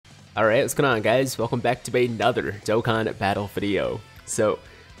Alright, what's going on guys? Welcome back to another Dokkan battle video. So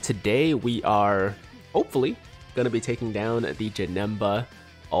today we are hopefully going to be taking down the Janemba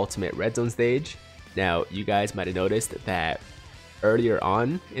Ultimate Red Zone stage. Now you guys might have noticed that earlier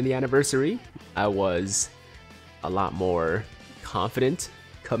on in the anniversary I was a lot more confident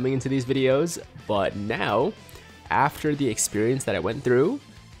coming into these videos, but now after the experience that I went through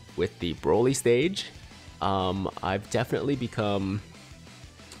with the Broly stage, I've definitely become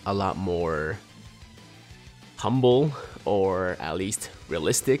a lot more humble, or at least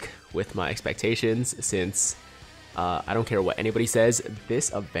realistic with my expectations, since I don't care what anybody says,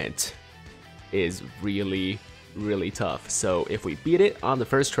 this event is really tough. So if we beat it on the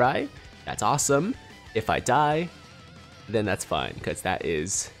first try, that's awesome. If I die, then that's fine, because that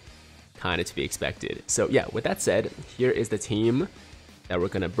is kind of to be expected. So yeah, with that said, here is the team that we're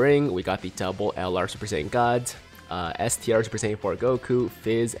gonna bring. We got the double LR Super Saiyan Gods, STR Super Saiyan 4 Goku,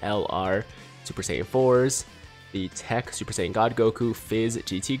 Fizz LR Super Saiyan 4s, the Tech Super Saiyan God Goku, Fizz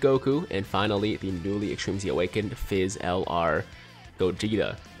GT Goku, and finally the newly Extreme Z Awakened Fizz LR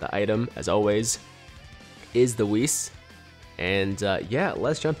Gogeta. The item, as always, is the Whis. And yeah,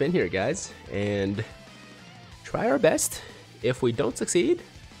 let's jump in here, guys, and try our best. If we don't succeed,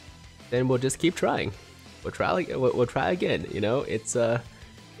 then we'll just keep trying. We'll try again. You know, it's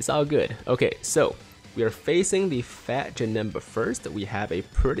all good. Okay, so we are facing the Fat Janemba first. We have a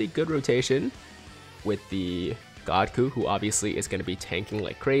pretty good rotation with the Godku, who obviously is going to be tanking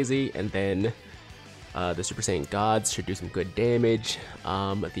like crazy, and then the Super Saiyan Gods should do some good damage.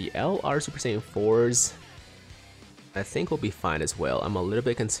 The LR Super Saiyan 4s, I think will be fine as well. I'm a little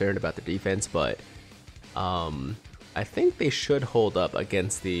bit concerned about the defense, but I think they should hold up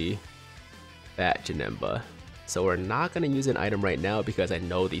against the Fat Janemba. So we're not going to use an item right now because I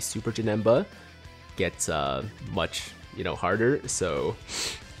know the Super Janemba gets much harder. So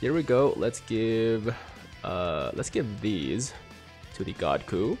here we go. Let's give these to the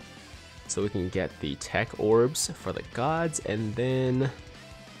Godku so we can get the tech orbs for the gods, and then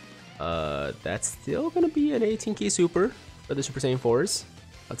that's still gonna be an 18 key super for the Super Saiyan 4s.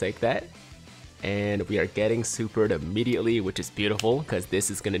 I'll take that. And we are getting supered immediately, which is beautiful because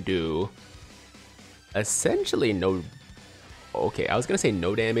this is gonna do essentially no, okay, I was gonna say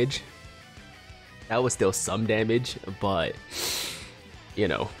no damage. That was still some damage, but you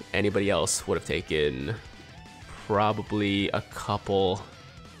know, anybody else would have taken probably a couple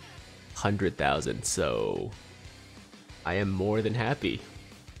 100,000. So I am more than happy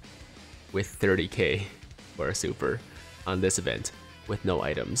with 30k for a super on this event with no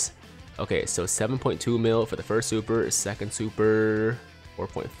items. Okay, so 7.2 mil for the first super, second super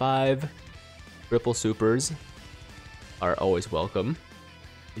 4.5. Triple supers are always welcome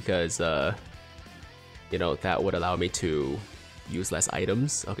because you know, that would allow me to use less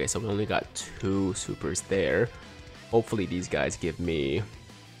items. Okay, so we only got 2 supers there. Hopefully these guys give me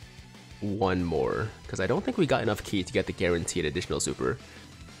one more, because I don't think we got enough ki to get the guaranteed additional super.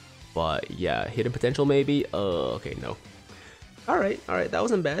 But yeah, hidden potential maybe. Okay, no. All right, that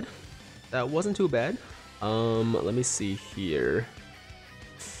wasn't bad. That wasn't too bad. Let me see here.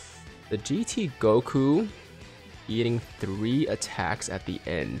 The GT Goku eating 3 attacks at the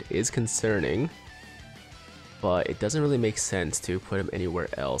end is concerning, but it doesn't really make sense to put him anywhere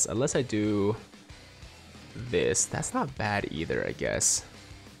else unless I do this. That's not bad either, I guess.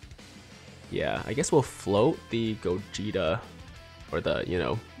 Yeah, I guess we'll float the Gogeta, or the, you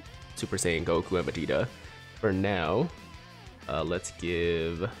know, Super Saiyan Goku and Vegeta for now. Let's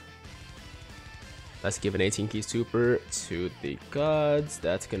give an 18 key super to the gods.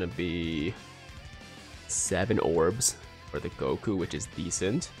 That's gonna be 7 orbs for the Goku, which is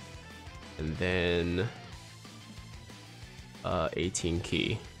decent, and then 18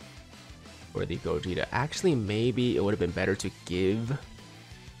 key for the Gogeta. Actually, maybe it would have been better to give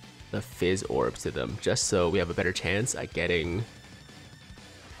the Fizz orbs to them, just so we have a better chance at getting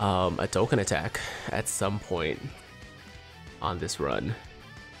a Dokkan attack at some point on this run,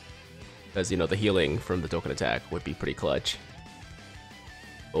 because you know, the healing from the Dokkan attack would be pretty clutch.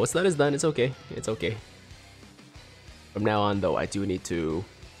 But what's done is done. It's okay. It's okay. From now on, though, I do need to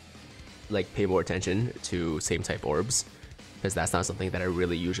like pay more attention to same type orbs, because that's not something that I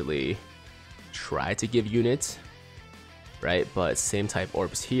really usually try to give units, right? But same type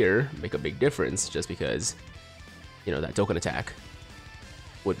orbs here make a big difference, just because, you know, that Dokkan attack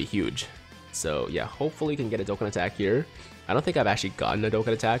would be huge. So yeah, hopefully we can get a Dokkan attack here. I don't think I've actually gotten a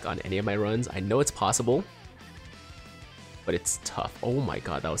Dokkan attack on any of my runs. I know it's possible, but it's tough. Oh my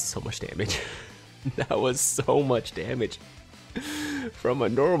god, that was so much damage. That was so much damage from a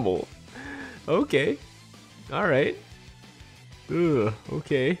normal. Okay. Alright. Ugh,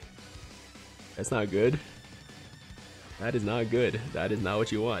 okay. That's not good. That is not good. That is not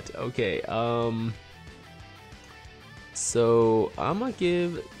what you want. Okay, so I'm gonna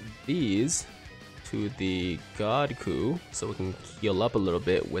give these to the God Coup so we can heal up a little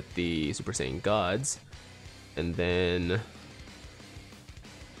bit with the Super Saiyan Gods, and then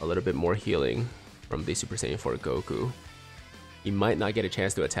a little bit more healing from the Super Saiyan 4 Goku. He might not get a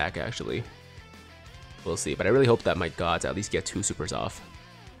chance to attack actually. We'll see, but I really hope that my gods at least get 2 supers off,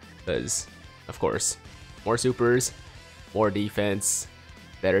 because of course, more supers, more defense,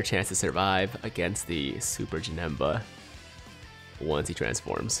 better chance to survive against the Super Janemba once he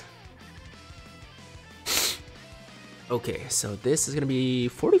transforms. Okay, so this is gonna be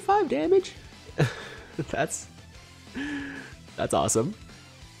 45 damage. That's awesome.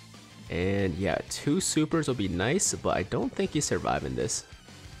 And yeah, 2 supers will be nice, but I don't think he's surviving this.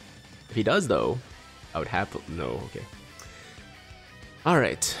 If he does though, I would have to, no, okay.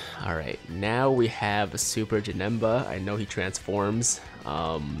 Alright, now we have Super Janemba. I know he transforms.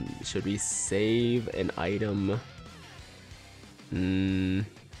 Should we save an item?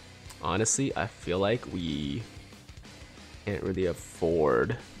 Honestly, I feel like we can't really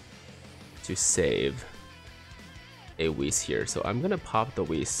afford to save a Whis here, so I'm gonna pop the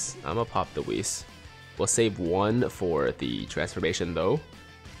Whis. We'll save 1 for the transformation though,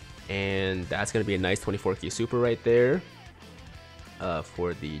 and that's gonna be a nice 24 key super right there.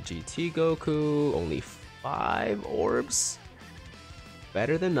 For the GT Goku, only 5 orbs,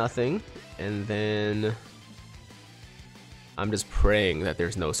 better than nothing. And then I'm just praying that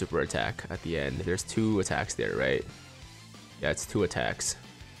there's no super attack at the end. There's 2 attacks there, right? Yeah, it's 2 attacks.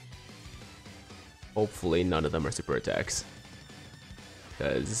 Hopefully none of them are super attacks,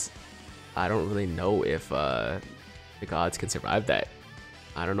 because I don't really know if the gods can survive that.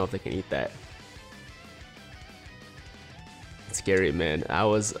 I don't know if they can eat that. It's scary, man. I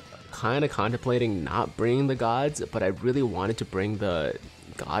was kind of contemplating not bringing the gods, but I really wanted to bring the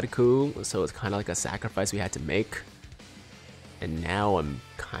God Coup, so it's kind of like a sacrifice we had to make. And now I'm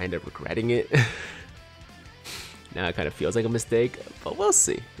kind of regretting it. Now it kind of feels like a mistake, but we'll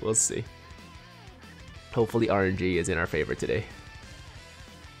see. We'll see. Hopefully RNG is in our favor today.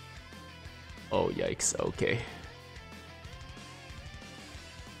 Oh, yikes. Okay.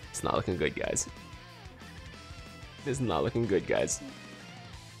 It's not looking good, guys. It's not looking good, guys.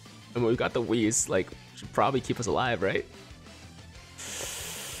 And we've got the Whis, like, should probably keep us alive, right?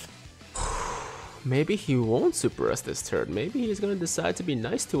 Maybe he won't super us this turn. Maybe he's gonna decide to be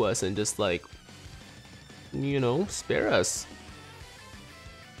nice to us and just, like, you know, spare us.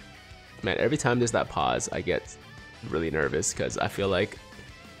 Man, every time there's that pause, I get really nervous because I feel like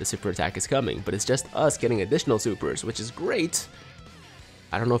the super attack is coming, but it's just us getting additional supers, which is great.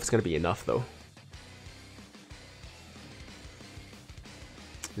 I don't know if it's gonna be enough though.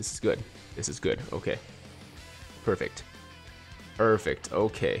 This is good. This is good. Okay. Perfect. Perfect.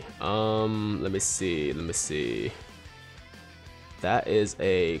 Okay. Let me see. Let me see. That is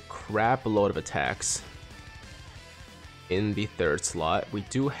a crap load of attacks in the 3rd slot. We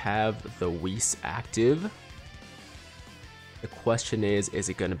do have the Whis active. The question is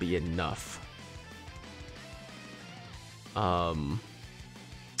it gonna be enough?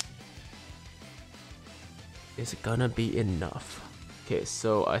 Is it gonna be enough? Okay,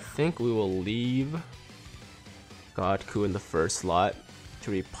 so I think we will leave God Coup in the 1st slot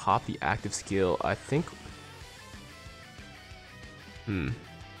to repop the active skill. I think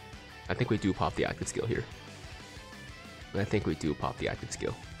we do pop the active skill here. I think we do pop the active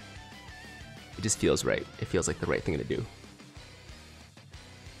skill. It just feels right. It feels like the right thing to do.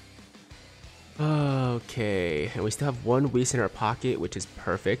 Okay, and we still have 1 Whis in our pocket, which is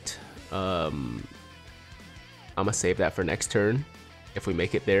perfect. I'm gonna save that for next turn if we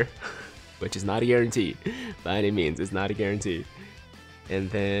make it there, which is not a guarantee by any means. It's not a guarantee. And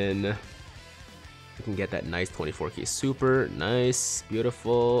then we can get that nice 24 key super. Nice,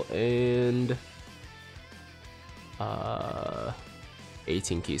 beautiful, and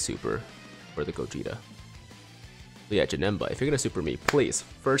 18 key super for the Gogeta. So yeah, Janemba, if you're gonna super me, please,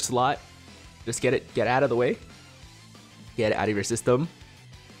 1st slot, just get out of the way, get it out of your system,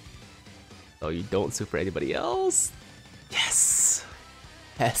 so you don't super anybody else. Yes,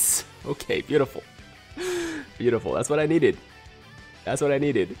 yes. Okay, beautiful, beautiful. That's what I needed. That's what I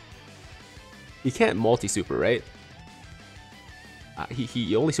needed. He can't multi-super, right?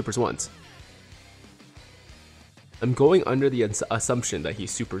 He only supers once. I'm going under the assumption that he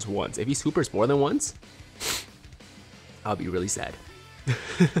supers once. If he supers more than once, I'll be really sad.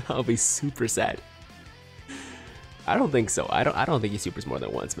 I'll be super sad. I don't think so. I don't think he supers more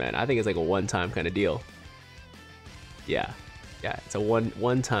than once, man. I think it's like a one-time kind of deal. Yeah, it's a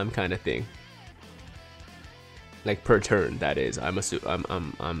one-time kind of thing. Like per turn, that is. I'm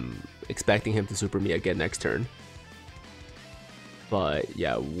expecting him to super me again next turn. But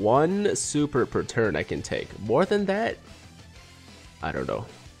yeah, 1 super per turn I can take. More than that, I don't know.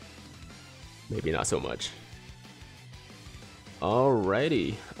 Maybe not so much.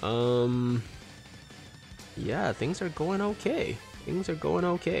 Alrighty. Yeah, things are going okay. Things are going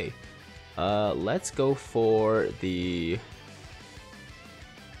okay. Let's go for the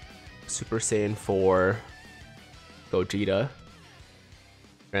Super Saiyan 4 Gogeta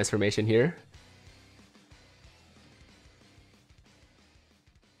transformation here.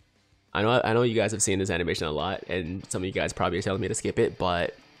 I know you guys have seen this animation a lot, and some of you guys probably are telling me to skip it,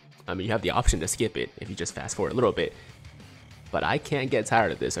 but I mean, you have the option to skip it if you just fast forward a little bit. But I can't get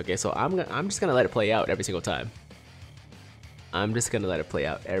tired of this, okay? So I'm just gonna let it play out every single time. I'm just gonna let it play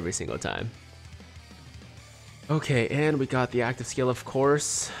out every single time. Okay, and we got the active skill, of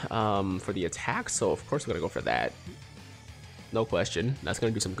course, for the attack, so of course we're gonna go for that. No question. That's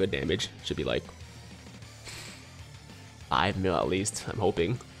gonna do some good damage. Should be like 5 mil at least, I'm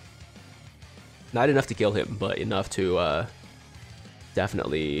hoping. Not enough to kill him, but enough to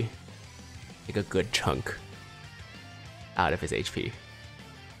definitely take a good chunk out of his HP.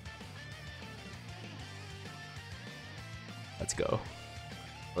 Let's go.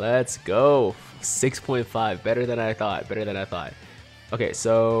 Let's go. 6.5. Better than I thought. Better than I thought. Okay,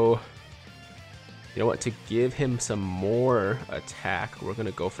 so you know what? To give him some more attack, we're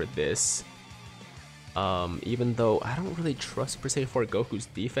gonna go for this. Even though I don't really trust Super Saiyan 4 Goku's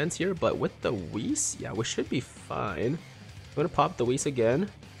defense here, but with the Whis, yeah, we should be fine. I'm gonna pop the Whis again,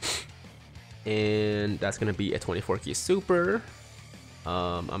 and that's gonna be a 24 key super.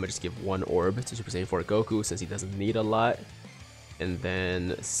 I'm gonna just give 1 orb to Super Saiyan 4 Goku since he doesn't need a lot, and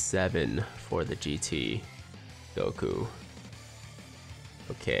then 7 for the GT Goku.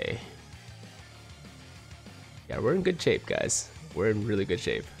 Okay. Yeah, we're in good shape, guys. We're in really good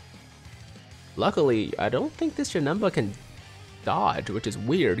shape. Luckily, I don't think this Janemba can dodge, which is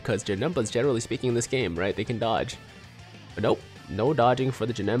weird because Janembas, generally speaking in this game, right, they can dodge. But nope, no dodging for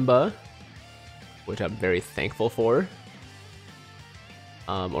the Janemba, which I'm very thankful for.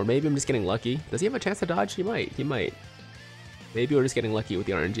 Or maybe I'm just getting lucky. Does he have a chance to dodge? He might, he might. Maybe we're just getting lucky with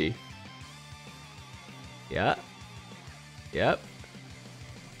the RNG. Yeah. Yep.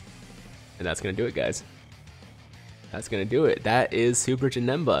 And that's gonna do it, guys. That's gonna do it. That is Super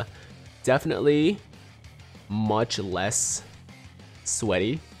Janemba. Definitely much less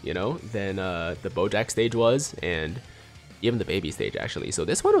sweaty, you know, than the Bojack stage was, and even the baby stage actually. So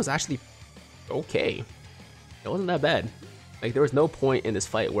this one was actually okay. It wasn't that bad. Like, there was no point in this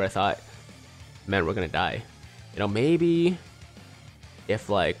fight where I thought, man, we're gonna die. You know, maybe if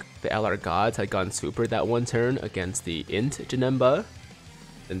like the LR gods had gone super that one turn against the Int Janemba,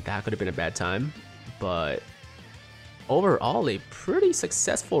 then that could have been a bad time. But overall, a pretty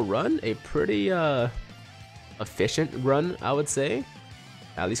successful run, a pretty efficient run, I would say,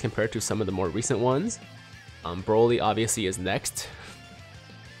 at least compared to some of the more recent ones. Broly obviously is next,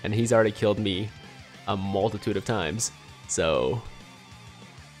 and he's already killed me a multitude of times, so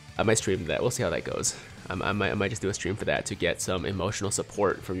I might stream that. We'll see how that goes. I might just do a stream for that to get some emotional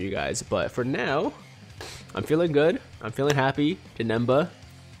support from you guys, but for now, I'm feeling good, I'm feeling happy. Janemba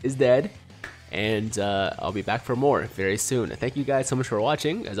is dead. And I'll be back for more very soon. Thank you guys so much for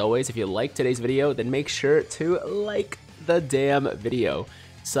watching. As always, if you liked today's video, then make sure to like the damn video.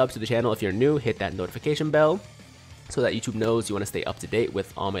 Sub to the channel if you're new, hit that notification bell so that YouTube knows you want to stay up to date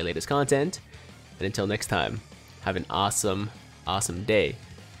with all my latest content. And until next time, have an awesome, awesome day.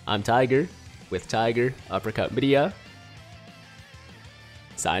 I'm Tiger with Tiger Uppercut Media,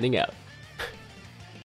 signing out.